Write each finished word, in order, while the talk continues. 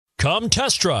Come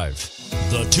test drive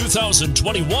the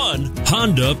 2021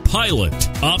 Honda Pilot.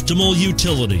 Optimal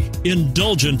utility,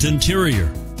 indulgent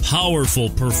interior, powerful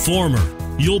performer.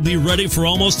 You'll be ready for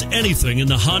almost anything in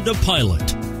the Honda Pilot.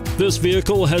 This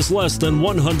vehicle has less than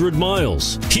 100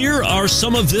 miles. Here are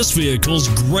some of this vehicle's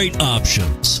great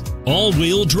options: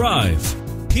 all-wheel drive,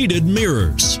 heated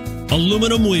mirrors,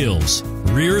 aluminum wheels,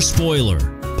 rear spoiler,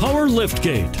 power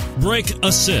liftgate, brake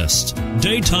assist,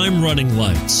 daytime running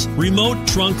lights, remote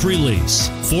trunk release,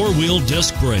 four-wheel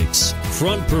disc brakes,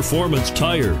 front performance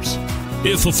tires.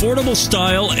 If affordable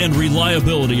style and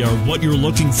reliability are what you're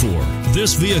looking for,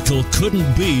 this vehicle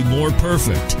couldn't be more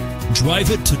perfect.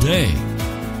 Drive it today.